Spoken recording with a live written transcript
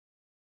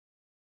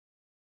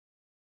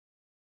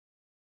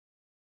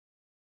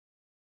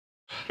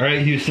All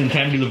right, Houston,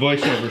 time to do the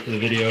voiceover for the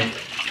video.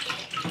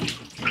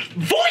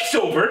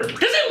 Voiceover?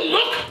 Does it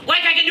look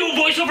like I can do a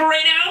voiceover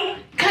right now?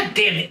 God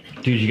damn it.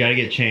 Dude, you gotta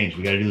get changed.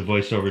 We gotta do the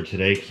voiceover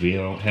today because we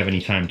don't have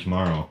any time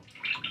tomorrow.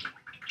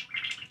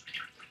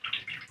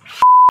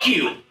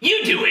 You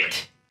do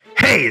it.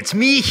 Hey, it's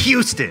me,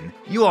 Houston.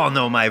 You all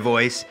know my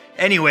voice.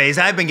 Anyways,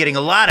 I've been getting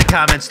a lot of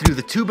comments to do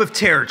the Tube of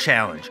Terror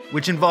challenge,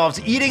 which involves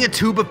eating a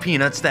tube of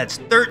peanuts that's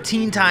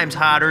 13 times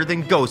hotter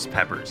than ghost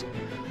peppers.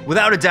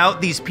 Without a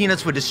doubt, these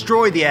peanuts would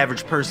destroy the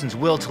average person's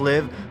will to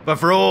live, but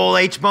for old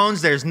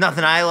H-Bones, there's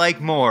nothing I like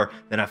more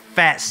than a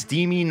fat,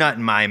 steamy nut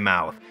in my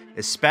mouth,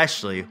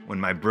 especially when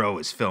my bro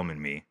is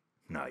filming me.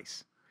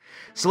 Nice.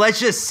 So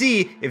let's just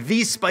see if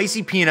these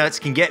spicy peanuts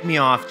can get me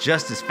off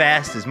just as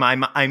fast as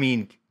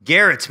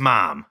Garrett's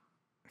mom.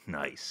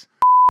 Nice.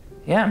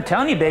 Yeah, I'm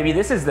telling you, baby,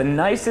 this is the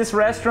nicest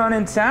restaurant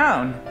in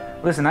town.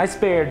 Listen, I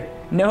spared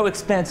no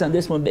expense on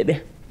this one,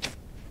 baby.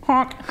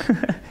 Honk.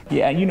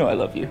 Yeah, you know I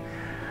love you.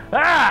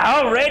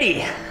 Ah,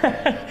 already.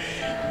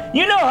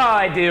 You know how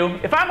I do.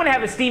 If I'm gonna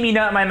have a steamy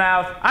nut in my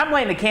mouth, I'm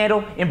lighting a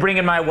candle and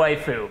bringing my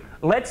waifu.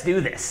 Let's do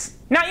this.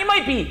 Now, you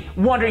might be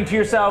wondering to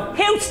yourself,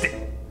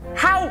 Houston,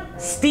 how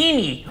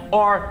steamy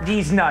are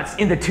these nuts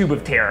in the Tube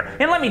of Terror?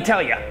 And let me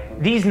tell you,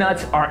 these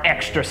nuts are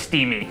extra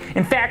steamy.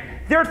 In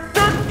fact, they're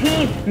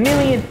 13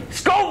 million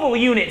Scoville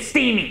units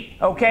steamy,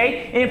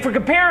 okay? And for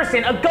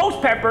comparison, a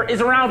ghost pepper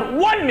is around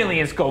 1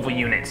 million Scoville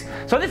units.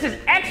 So this is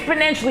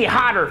exponentially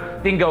hotter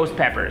than ghost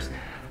peppers.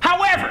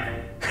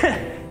 However,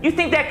 you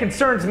think that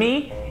concerns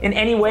me in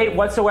any way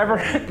whatsoever?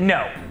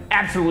 No,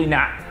 absolutely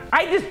not.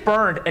 I just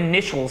burned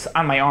initials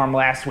on my arm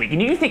last week,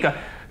 and you think a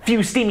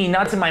few steamy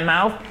nuts in my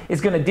mouth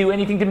is gonna do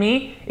anything to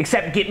me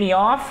except get me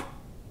off?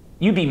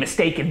 You'd be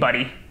mistaken,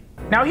 buddy.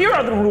 Now here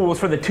are the rules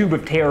for the Tube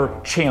of Terror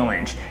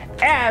challenge.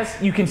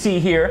 As you can see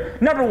here,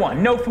 number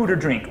 1, no food or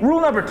drink.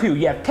 Rule number 2,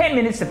 you have 10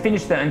 minutes to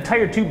finish the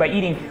entire tube by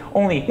eating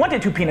only 1 to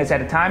 2 peanuts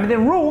at a time. And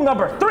then rule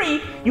number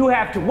 3, you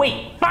have to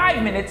wait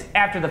 5 minutes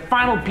after the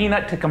final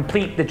peanut to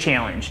complete the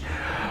challenge.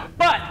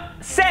 But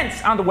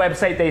since on the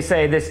website they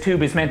say this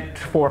tube is meant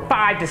for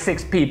 5 to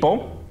 6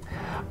 people,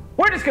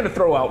 we're just gonna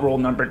throw out rule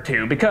number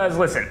 2 because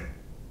listen,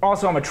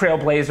 also I'm a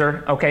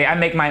trailblazer, okay? I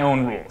make my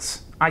own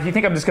rules. You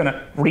think I'm just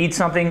gonna read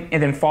something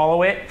and then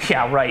follow it?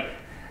 Yeah, right.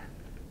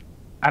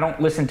 I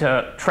don't listen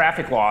to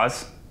traffic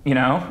laws, you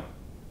know,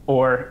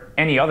 or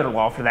any other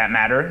law for that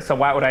matter, so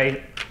why would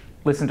I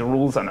listen to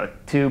rules on a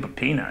tube of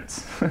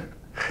peanuts?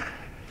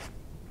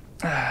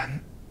 I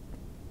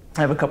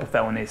have a couple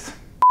felonies.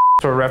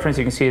 For reference,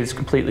 you can see it's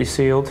completely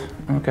sealed.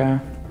 Okay,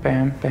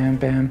 bam, bam,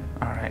 bam.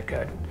 All right,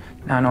 good.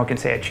 Now no one can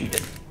say I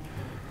cheated.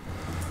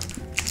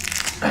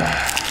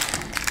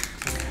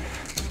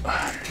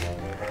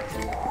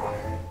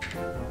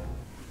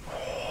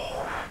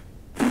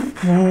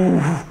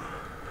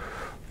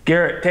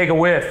 Garrett, take a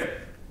whiff.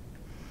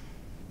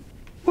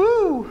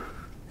 Woo!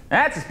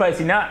 That's a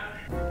spicy nut.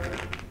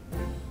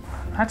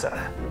 That's a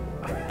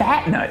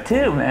fat nut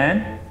too,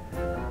 man.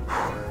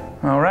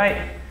 All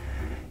right,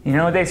 you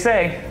know what they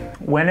say,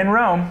 when in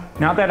Rome.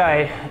 Not that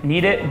I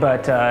need it,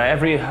 but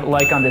every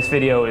like on this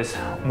video is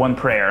one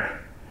prayer.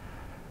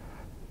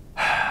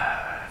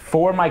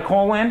 For my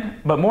colon,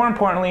 but more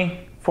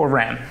importantly, for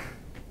Rem.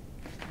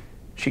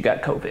 She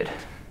got COVID.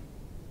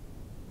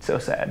 So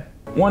sad.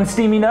 1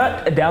 steamy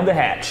nut down the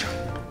hatch.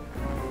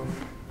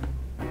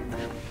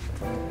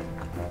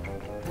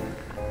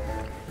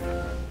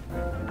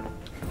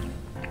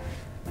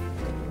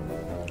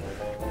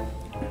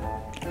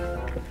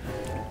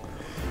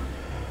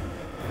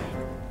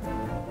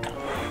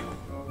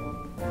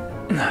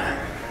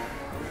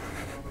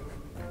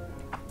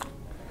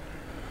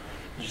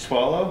 Did you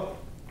swallow?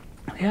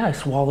 Yeah, I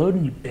swallowed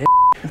and you bitch.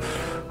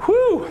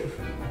 Whew.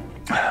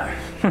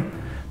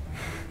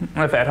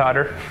 I've had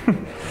hotter.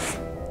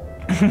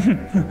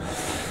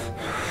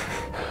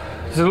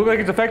 Does it look like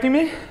it's affecting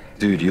me?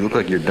 Dude, you look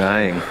like you're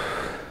dying.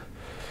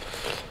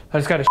 I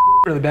just got a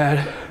really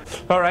bad.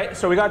 All right,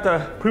 so we got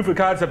the proof of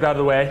concept out of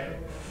the way.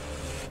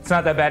 It's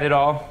not that bad at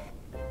all.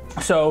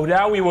 So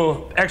now we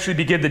will actually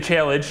begin the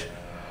challenge.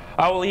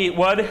 I will eat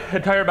 1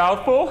 entire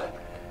mouthful,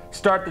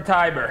 start the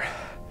timer.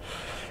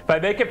 If I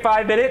make it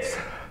 5 minutes,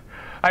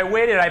 I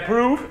win and I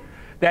prove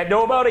that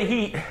no amount of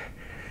heat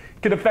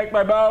can affect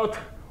my mouth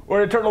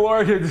or internal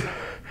organs.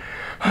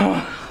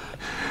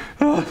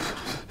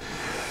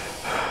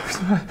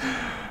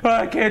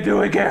 I can't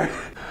do it, Garrett.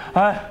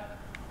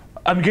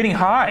 I'm getting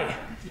high.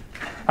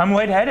 I'm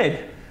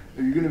lightheaded.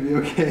 Are you gonna be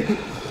okay?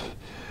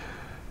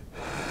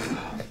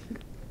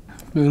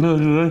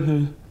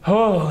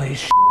 Holy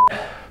shit.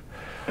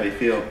 How you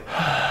feel?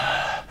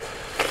 I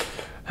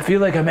feel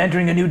like I'm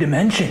entering a new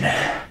dimension.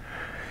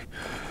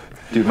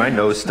 Dude, my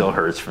nose still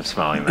hurts from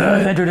smelling I've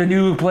that. entered a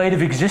new plane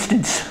of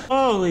existence.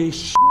 Holy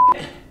shit.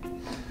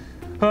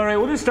 All right,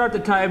 we'll just start the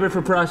timer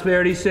for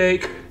prosperity's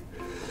sake.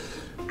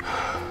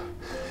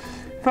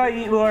 If I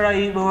eat more, I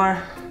eat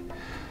more.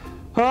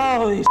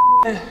 Holy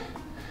shit.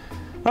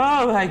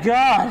 Oh my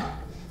God.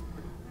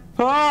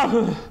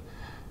 Oh.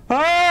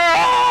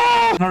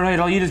 Oh. All right,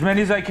 I'll eat as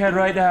many as I can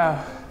right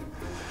now.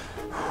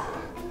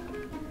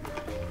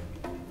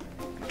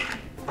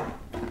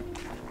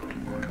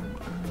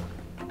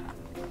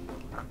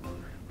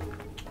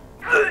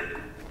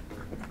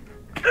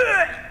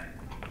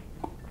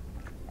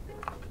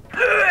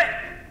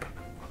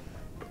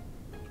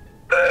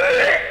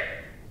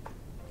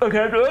 I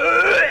can't do it.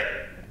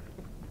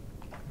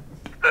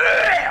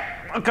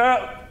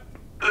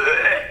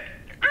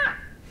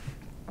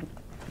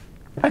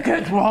 I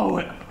can't swallow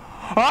it.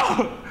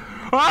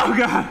 Oh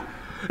God.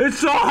 It's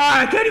so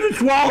high, I can't even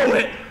swallow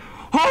it.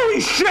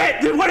 Holy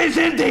shit, then what is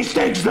in these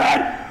things,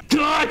 man?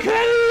 I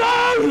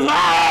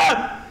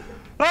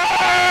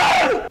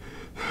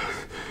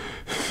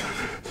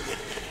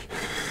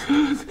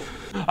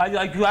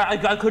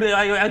couldn't,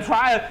 I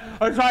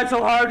tried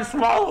so hard to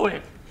swallow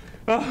it.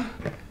 I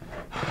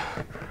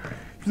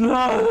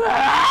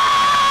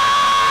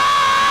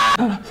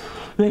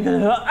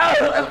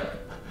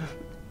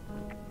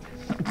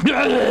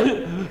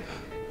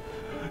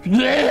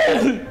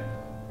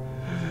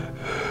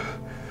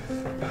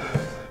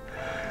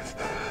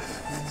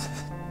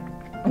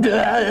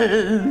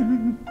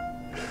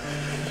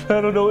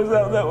don't know what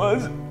sound that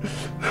was.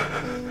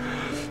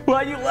 Why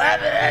are you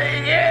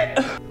laughing at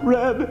it?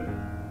 Reb,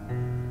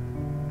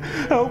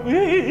 help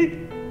me.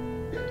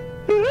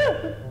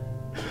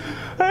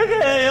 I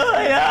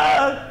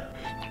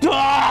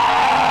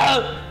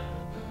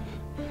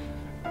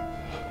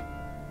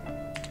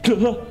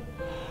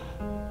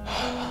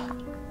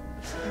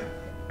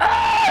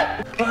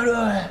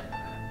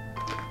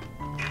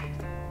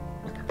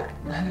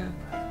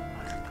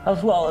I'll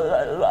swallow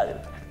that.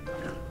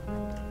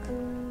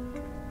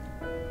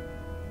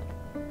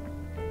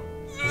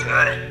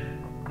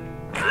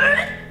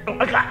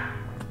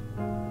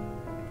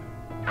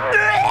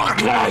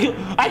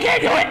 I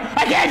can't do it!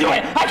 I can't do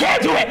it! I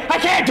can't do it! I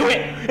can't do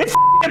it! It's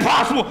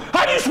impossible!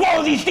 How do you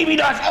swallow these Stevie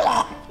nuts?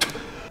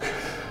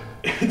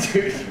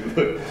 Dude, you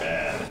look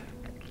bad.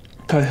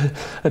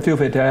 I feel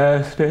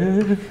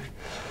fantastic.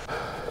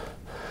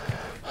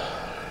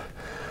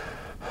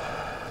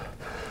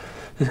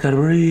 Just gotta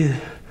breathe.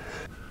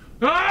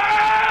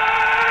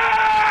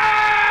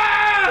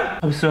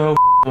 I'm so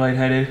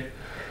lightheaded.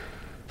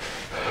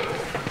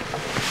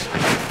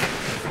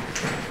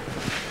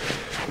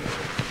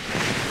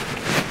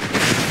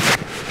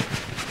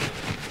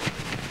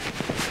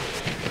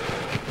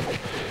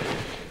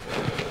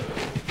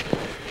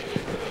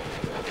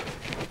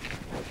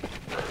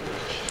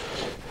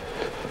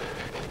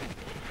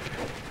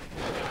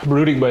 I'm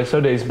rooting by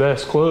Sunday's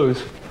best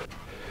clothes.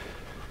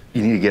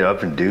 You need to get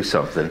up and do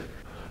something.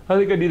 I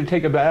think I need to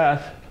take a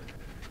bath.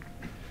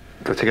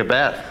 Go take a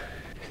bath.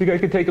 You think I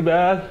can take a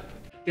bath?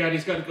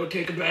 Daddy's gotta go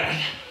take a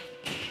bath.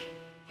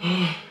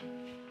 Are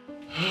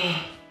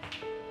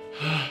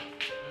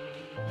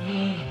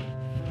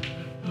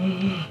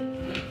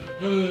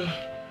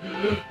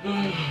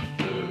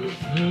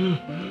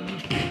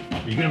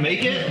you gonna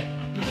make it?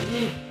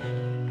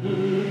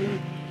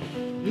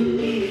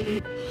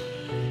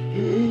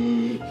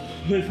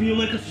 I feel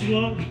like a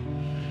slug.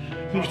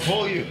 I'll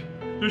pull you.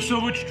 There's so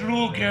much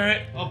drool,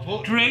 Garrett. I'll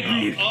pull. Drag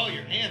me. Oh,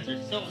 your hands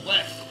are so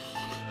wet.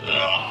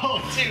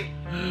 Oh, dude.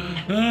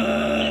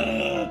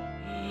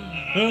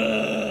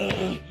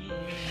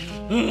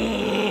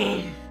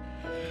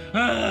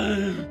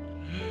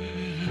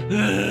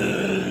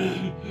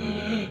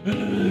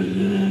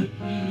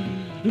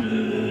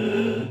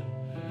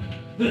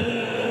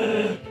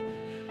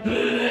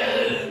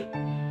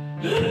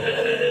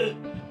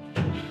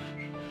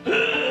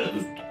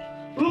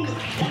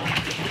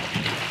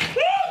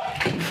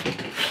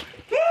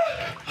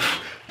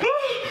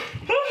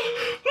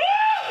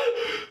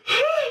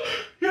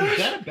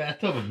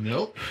 Bathtub of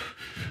milk?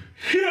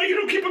 Yeah, you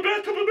don't keep a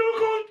bathtub of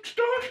milk on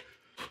stock?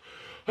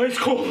 Ice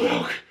cold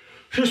milk.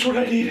 Just what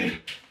I needed.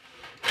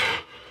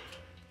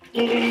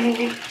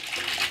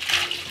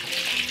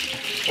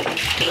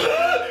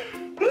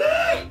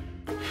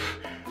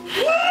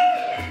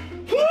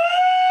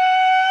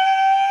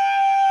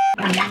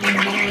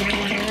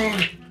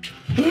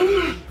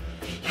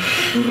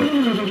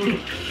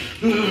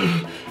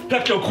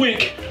 Pepto,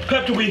 quick!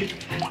 Pepto-me!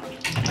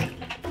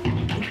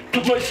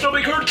 My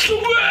stomach hurts so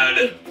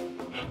bad!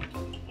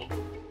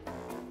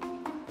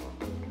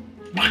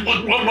 More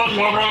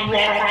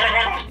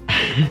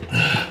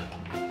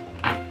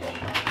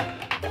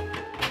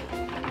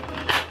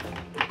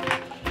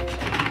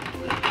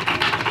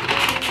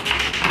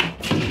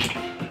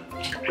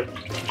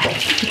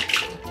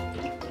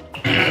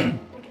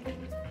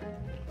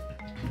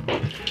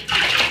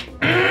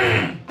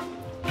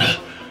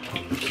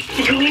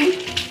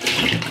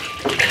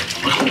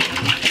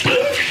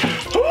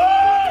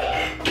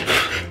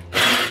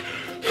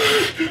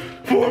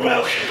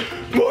milk!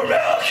 More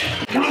milk!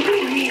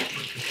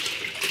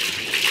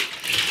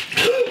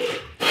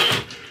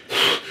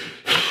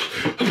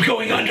 I'm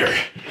going under.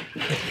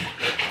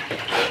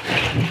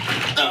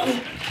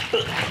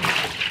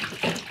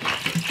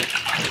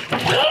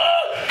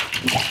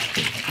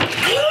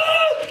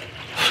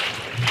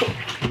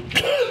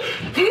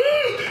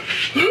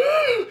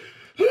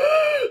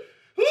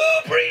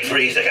 Brain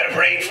freeze! I got a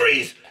brain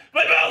freeze!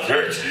 My mouth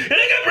hurts and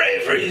I got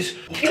brain freeze!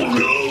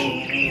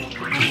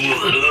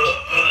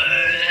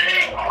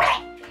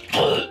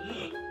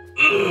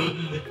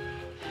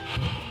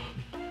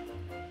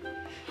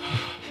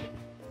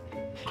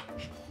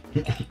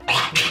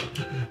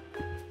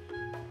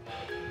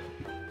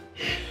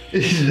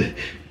 This is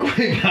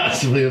quite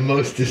possibly the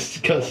most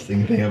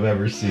disgusting thing I've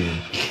ever seen.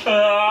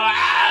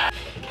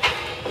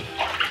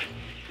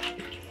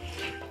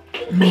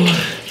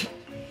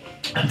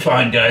 I'm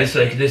fine, guys.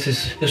 Like this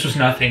was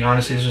nothing.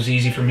 Honestly, this was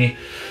easy for me.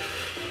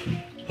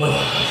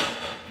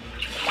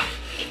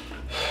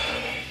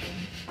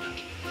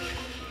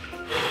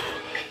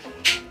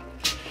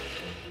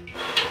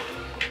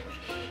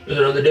 Is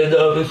there other dead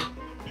dogs?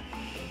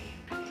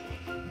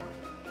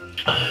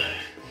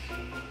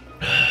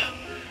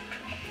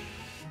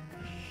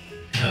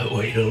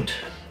 Or you don't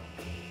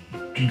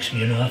jinx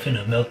me enough in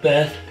a milk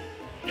bath?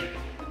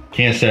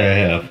 Can't say I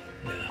have.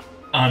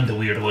 I'm the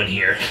weird one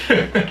here.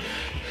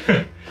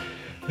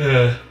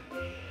 How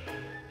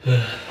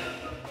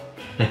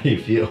do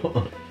you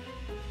feel?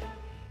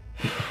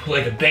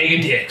 Like a bag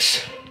of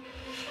dicks.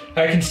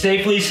 I can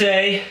safely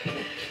say,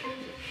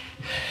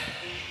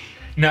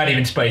 not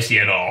even spicy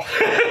at all.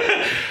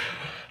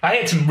 I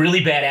had some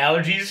really bad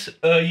allergies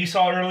you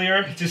saw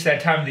earlier. It's just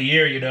that time of the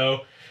year, you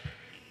know.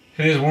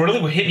 It is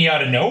really hit me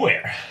out of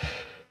nowhere.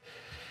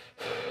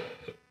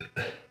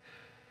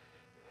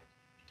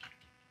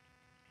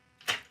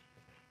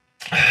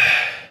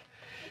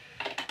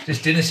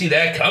 Just didn't see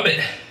that coming,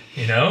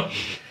 you know?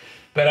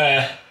 But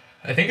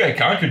I think I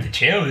conquered the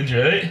challenge,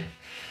 right?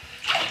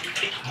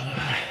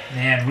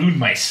 Man, ruined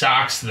my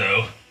socks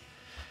though.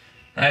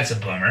 That's a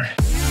bummer.